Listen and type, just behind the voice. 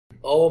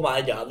Oh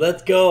my god,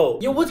 let's go.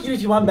 Yo, what's good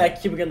YouTube? I'm back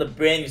here again, the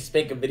brand new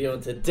spanking video,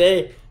 and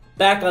today,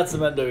 back on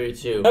some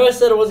MW2. I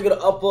said I wasn't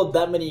gonna upload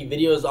that many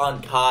videos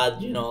on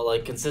COD, you know,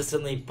 like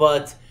consistently,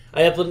 but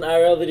I uploaded an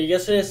IRL video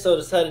yesterday, so I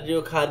decided to do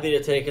a COD video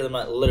today because I'm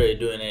not literally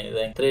doing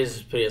anything. Today's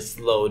just pretty a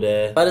slow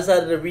day. I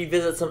decided to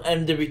revisit some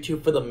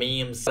MW2 for the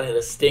memes. I hit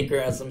a stinker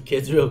at some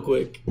kids real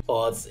quick.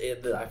 Oh,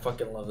 I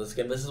fucking love this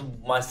game. This is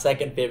my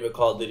second favorite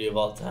Call of Duty of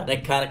all time. And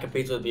it kind of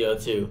competes with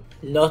BO2.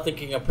 Nothing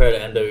can compare to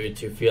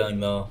MW2 feeling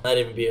though. Not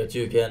even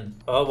BO2 can.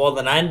 Oh, well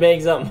the 9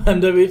 bangs up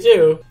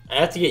MW2. I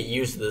have to get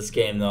used to this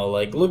game though.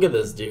 Like, look at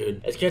this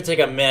dude. It's gonna take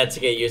a minute to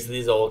get used to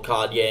these old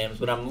COD games,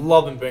 but I'm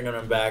loving bringing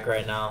them back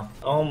right now.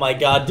 Oh my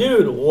god,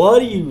 dude,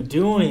 what are you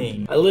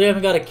doing? I literally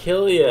haven't got a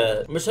kill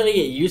yet. I'm just trying to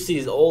get used to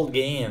these old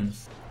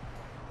games.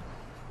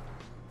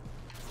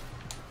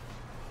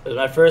 It was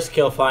my first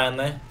kill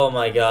finally. Oh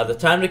my god, the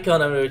time to kill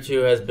in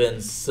MW2 has been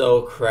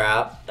so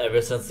crap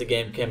ever since the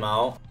game came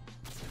out.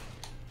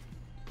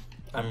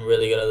 I'm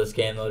really good at this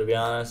game though, to be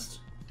honest.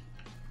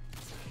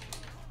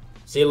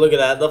 See, look at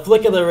that. The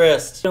flick of the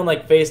wrist. Feeling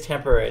like face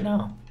temper right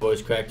now.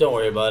 Voice crack. Don't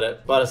worry about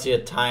it. About to see a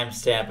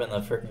timestamp in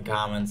the freaking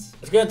comments.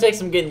 It's gonna take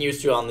some getting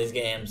used to on these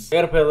games. I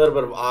gotta play a little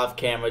bit of off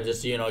camera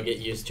just so, you know, get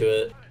used to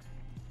it.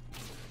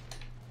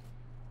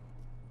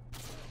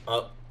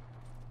 Oh.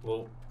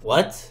 Well,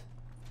 what?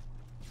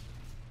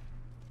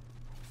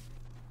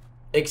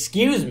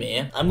 Excuse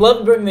me. I'm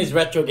loving bringing these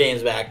retro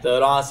games back though.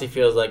 It honestly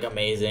feels like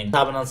amazing.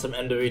 Hopping on some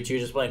MW2,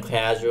 just playing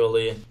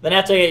casually. Then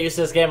after I get used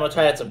to this game, I'll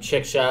try out some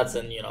trick shots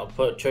and, you know,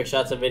 put trick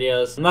shots in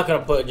videos. I'm not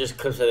gonna put just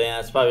clips of the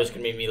end. It's probably just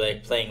gonna be me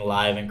like playing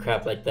live and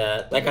crap like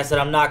that. Like I said,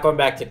 I'm not going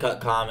back to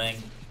cut calming.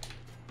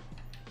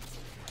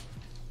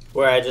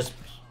 Where I just...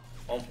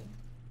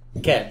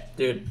 Okay,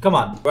 dude, come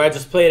on. Where I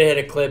just play to hit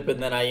a clip and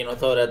then I, you know,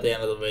 throw it at the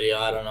end of the video.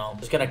 I don't know.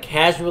 Just gonna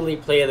casually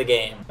play the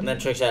game and then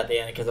trick shot at the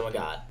end because I'm a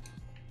god.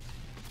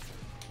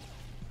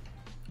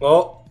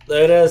 Oh,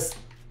 there it is.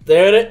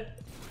 There it is.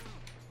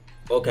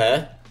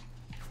 Okay.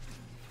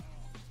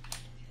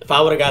 If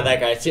I would have got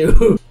that guy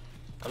too.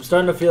 I'm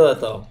starting to feel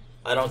it though.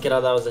 I don't get how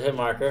that was a hit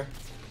marker.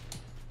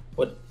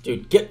 What?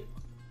 Dude, get...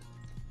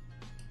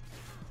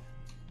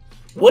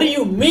 What do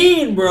you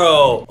mean,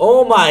 bro?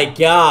 Oh my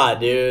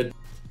god, dude.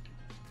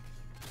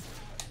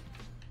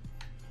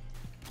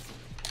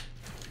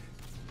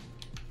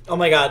 Oh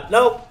my god.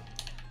 Nope.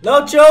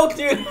 No joke,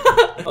 dude.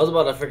 I was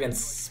about to freaking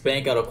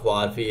spank out a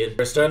quad feed.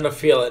 We're starting to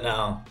feel it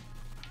now.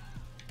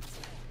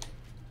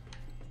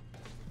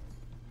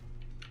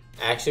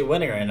 Actually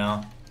winning right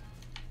now.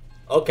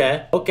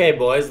 Okay. Okay,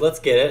 boys, let's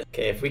get it.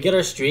 Okay, if we get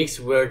our streaks,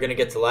 we're gonna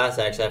get to last,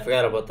 actually. I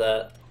forgot about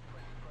that.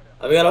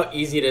 I forgot how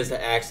easy it is to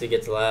actually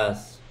get to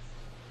last.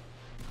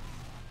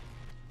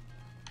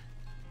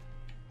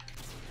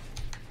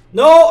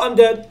 No, I'm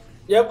dead.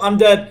 Yep, I'm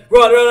dead.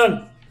 Run, run,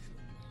 run.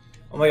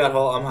 Oh my god,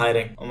 I'm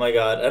hiding. Oh my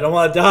god, I don't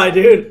want to die,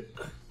 dude.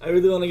 I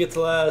really want to get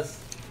to last.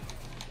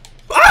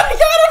 Ah, I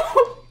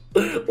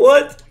got him!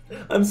 What?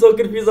 I'm so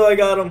confused how I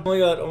got him.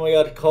 Oh my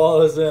god,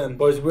 call us in.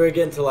 Boys, we're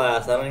getting to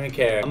last. I don't even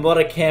care. I'm about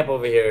to camp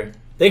over here.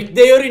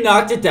 They already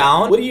knocked it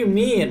down? What do you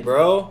mean,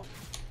 bro?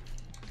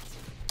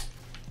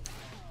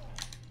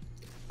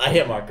 I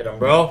hit marked him,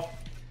 bro.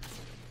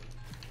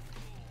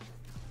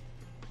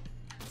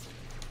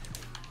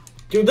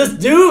 Dude, this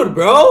dude,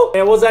 bro!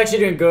 I was actually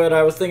doing good.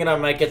 I was thinking I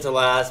might get to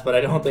last, but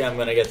I don't think I'm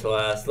gonna get to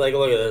last. Like,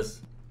 look at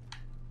this.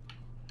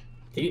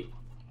 He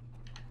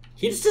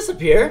just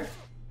disappeared?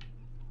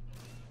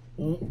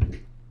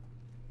 What?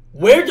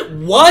 Where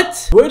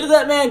did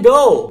that man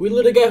go? We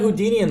literally got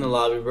Houdini in the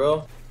lobby,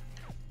 bro.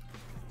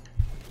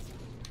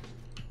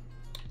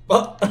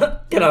 Oh,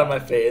 get out of my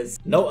face.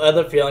 No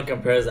other feeling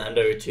compares to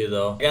MW2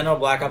 though. I know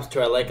Black Ops 2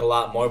 I like a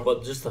lot more,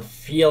 but just the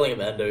feeling of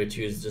MW2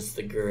 is just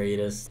the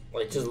greatest.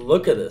 Like, just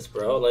look at this,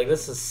 bro. Like,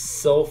 this is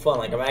so fun.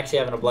 Like, I'm actually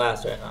having a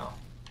blast right now.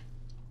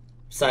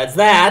 Besides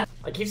that,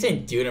 I keep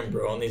saying dude and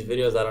bro in these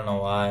videos, I don't know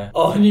why.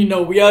 Oh, and you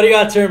know, we already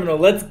got Terminal.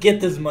 Let's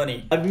get this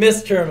money. I've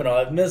missed Terminal.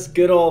 I've missed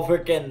good old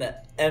freaking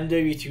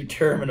MW2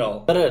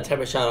 Terminal. I had a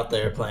temper shot off the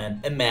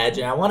airplane.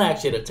 Imagine. I want to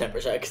actually hit a temper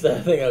shot because I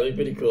think that would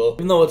be pretty cool.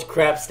 Even though it's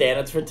crap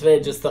standards for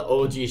today, just the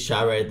OG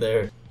shot right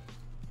there.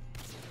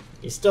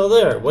 He's still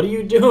there. What are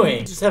you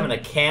doing? Just having a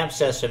camp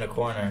session in a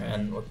corner.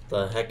 And what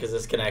the heck is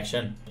this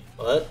connection?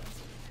 What?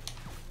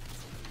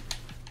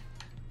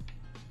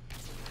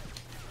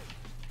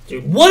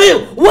 Dude, what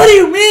do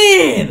you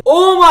mean?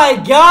 Oh my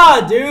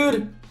god,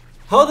 dude.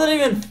 How did I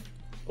even...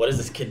 What is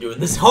this kid doing?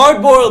 This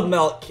hard-boiled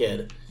melt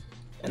kid.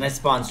 And I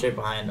spawned straight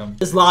behind him.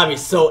 This lobby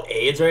is so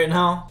AIDS right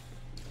now.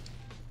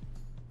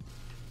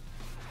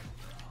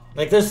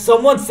 Like, there's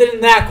someone sitting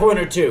in that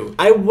corner too.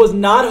 I was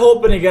not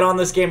hoping to get on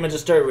this game and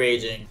just start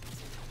raging.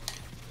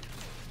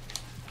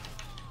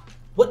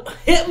 What?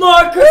 Hit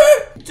marker?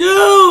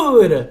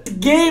 Dude! This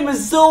game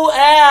is so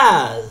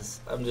ass.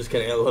 I'm just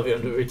kidding, I love you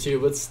MW2,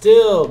 but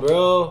still,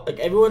 bro. Like,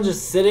 everyone's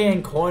just sitting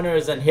in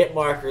corners and hit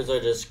markers are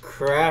just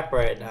crap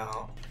right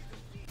now.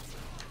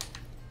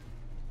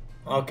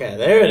 Okay,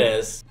 there it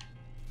is.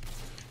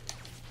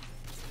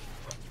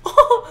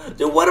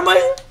 Dude, what am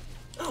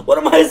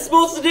I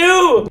supposed to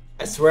do?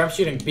 I swear I'm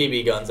shooting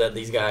BB guns at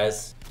these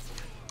guys.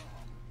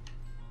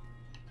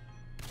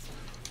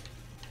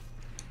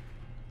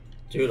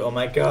 Dude, oh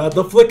my god,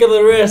 the flick of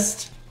the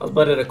wrist! I was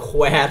about to hit a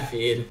quad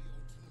feed.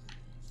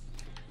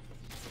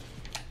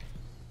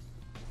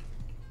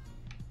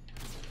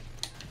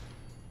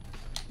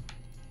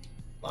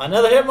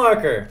 Another hit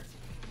marker!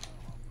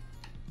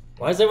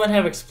 Why does everyone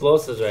have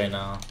explosives right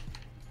now?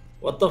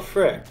 What the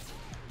frick?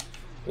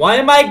 Why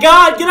am I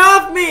God? Get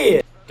off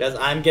me! Guys,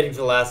 I'm getting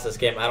to last this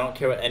game. I don't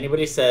care what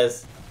anybody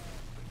says.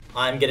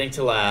 I'm getting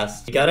to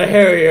last. You got a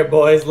Harrier,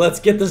 boys. Let's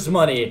get this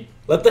money.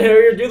 Let the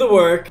Harrier do the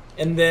work,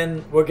 and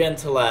then we're getting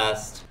to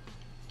last.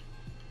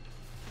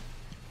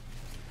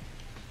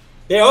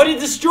 They already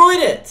destroyed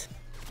it!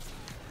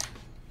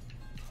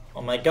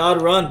 Oh my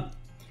god, run.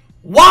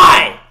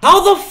 Why?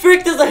 How the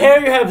frick does the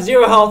Harrier have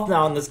 0 health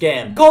now in this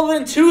game? I called it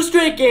in 2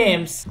 straight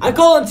games. I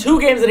called in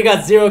 2 games and it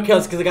got 0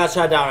 kills because it got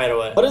shot down right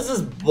away. What is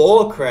this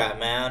bull crap,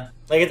 man?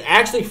 Like, it's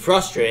actually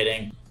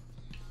frustrating.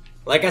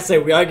 Like I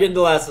said, we are getting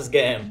to last this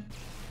game.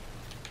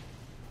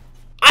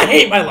 I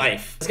hate my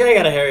life. This guy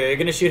got a Harrier. Are you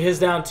gonna shoot his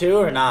down too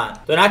or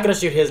not? They're not gonna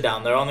shoot his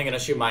down. They're only gonna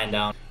shoot mine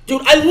down.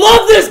 Dude, I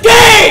love this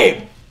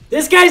game!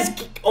 This guy's...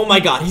 Oh my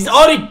god, he's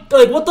already...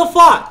 Like, what the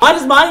fuck? Why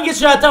does mine get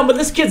shot down, but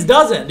this kid's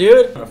doesn't,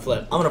 dude? I'm gonna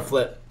flip. I'm gonna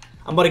flip.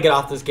 I'm about to get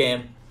off this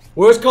game.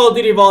 Worst Call of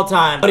Duty of all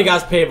time. But he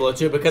got Pablo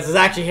too, because it's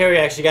actually Harry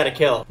actually got a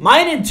kill.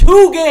 Mine in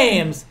 2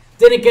 games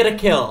didn't get a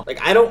kill. Like,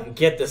 I don't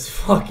get this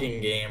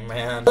fucking game,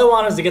 man. All I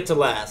want is to get to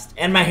last.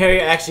 And my Harry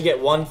actually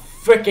get 1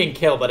 freaking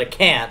kill, but it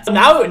can't.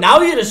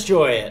 Now you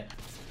destroy it.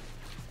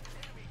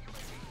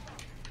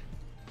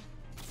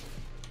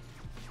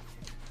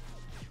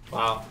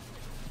 Wow.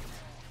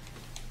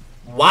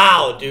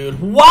 Wow, dude.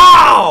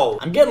 Wow!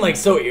 I'm getting, like,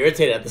 so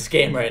irritated at this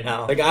game right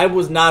now. Like, I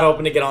was not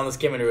hoping to get on this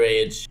game in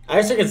rage. I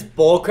just think it's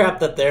bullcrap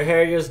that their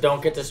Harriers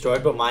don't get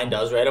destroyed, but mine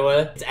does right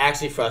away. It's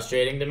actually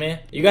frustrating to me.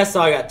 You guys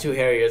saw I got 2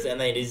 Harriers, and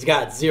then he's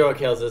got 0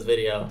 kills this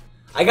video.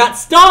 I got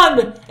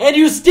stunned, and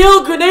you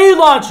still grenade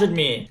launched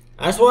me!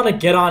 I just want to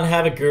get on,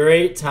 have a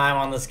great time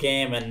on this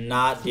game, and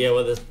not deal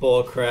with this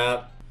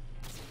bullcrap.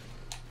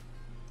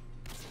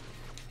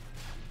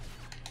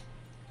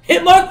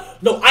 Hitmark?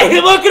 No, I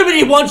Hitmarked him and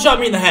he one-shot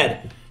me in the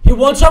head. He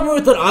one-shot me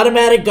with an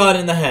automatic gun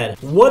in the head.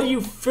 What do you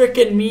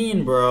freaking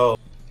mean, bro?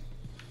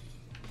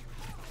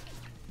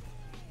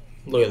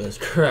 Look at this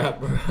crap,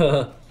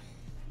 bro.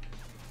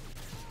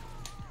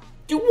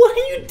 Dude, what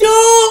are you doing?